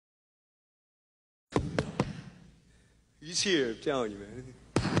He's here, I'm telling you, man.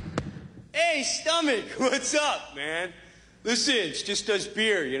 Hey, stomach, what's up, man? Listen, it's just us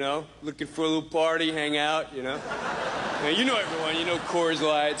beer, you know? Looking for a little party, hang out, you know? Man, you know everyone. You know Coors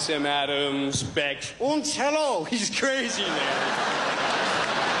Light, Sam Adams, Beck. Und hello. He's crazy, man.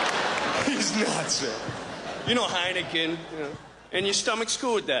 He's nuts, man. You know Heineken, you know. And your stomach's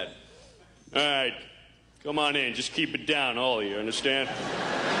cool with that. All right. Come on in. Just keep it down, all of you, understand?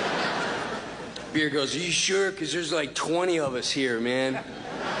 Beer goes, are you sure? Because there's like 20 of us here, man.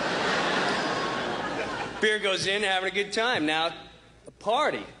 Beer goes in, having a good time. Now, a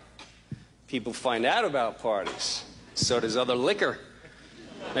party. People find out about parties. So does other liquor.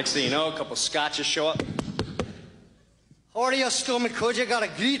 Next thing you know, a couple scotches show up. How are you, stomach? Could you got a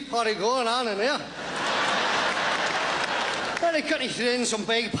great party going on in there? Well, they couldn't throw in some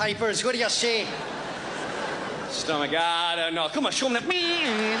big pipers. What do you say? Stomach, I don't know. Come on, show them that.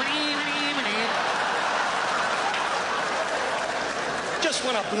 Just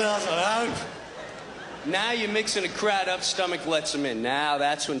want to blast it out. Now you're mixing the crowd up, stomach lets them in. Now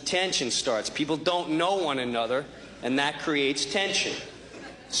that's when tension starts. People don't know one another, and that creates tension.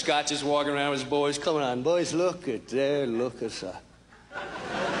 Scotch is walking around with his boys. Come on, boys, look at there, look at that.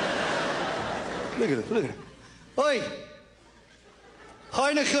 Look at it, look at it. Oi!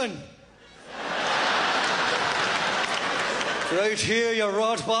 Heineken! Right here, you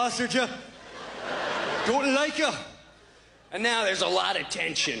rot bastard, you. Don't like you. And now there's a lot of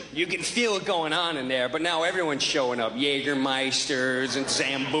tension. You can feel it going on in there, but now everyone's showing up. Jägermeisters and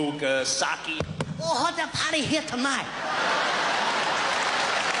Sambuca, sake. Oh, how's the party here tonight?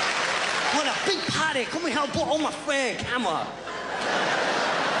 What a big party. Come and help all my friends. Come on.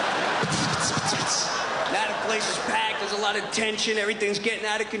 Now the place is packed. There's a lot of tension. Everything's getting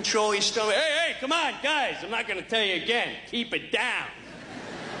out of control. Your stomach. Hey, come on, guys. I'm not going to tell you again. Keep it down.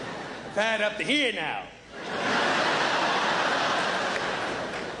 I've had up to here now.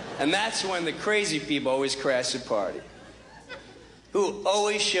 And that's when the crazy people always crash the party. Who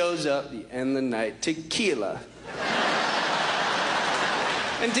always shows up at the end of the night? Tequila.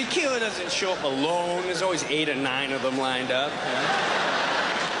 And tequila doesn't show up alone. There's always 8 or 9 of them lined up. Yeah?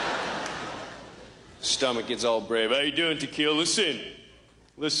 Stomach gets all brave. How you doing, tequila? Listen.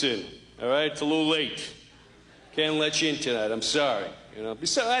 All right, it's a little late. Can't let you in tonight. I'm sorry. You know.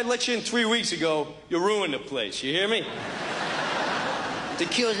 Besides, I let you in 3 weeks ago. You ruined the place. You hear me?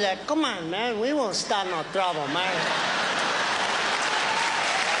 Tequila's like, come on, man. We won't start no trouble, man.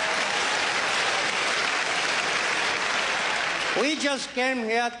 We just came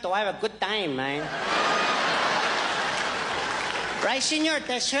here to have a good time, man. Right, senor?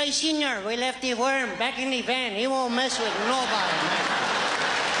 That's right, senor. We left the worm back in the van. He won't mess with nobody, man.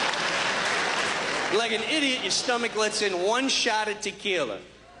 Like an idiot, your stomach lets in 1 shot of tequila.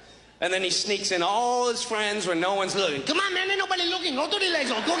 And then he sneaks in all his friends when no one's looking. Come on, man, ain't nobody looking. Go to the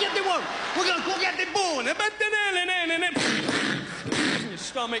legs. Go get the worm. We're gonna go get the bone. Your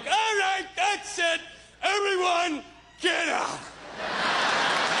stomach. All right, that's it. Everyone, get out.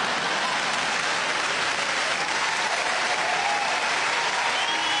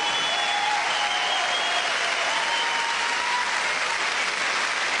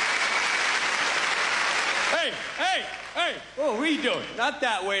 Hey, what are we doing? Not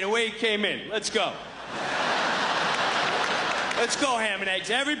that way, the way he came in. Let's go. Let's go, ham and eggs.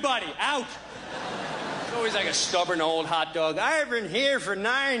 Everybody, out. It's always like a stubborn old hot dog. I've been here for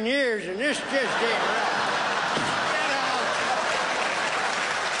 9 years, and this just ain't right.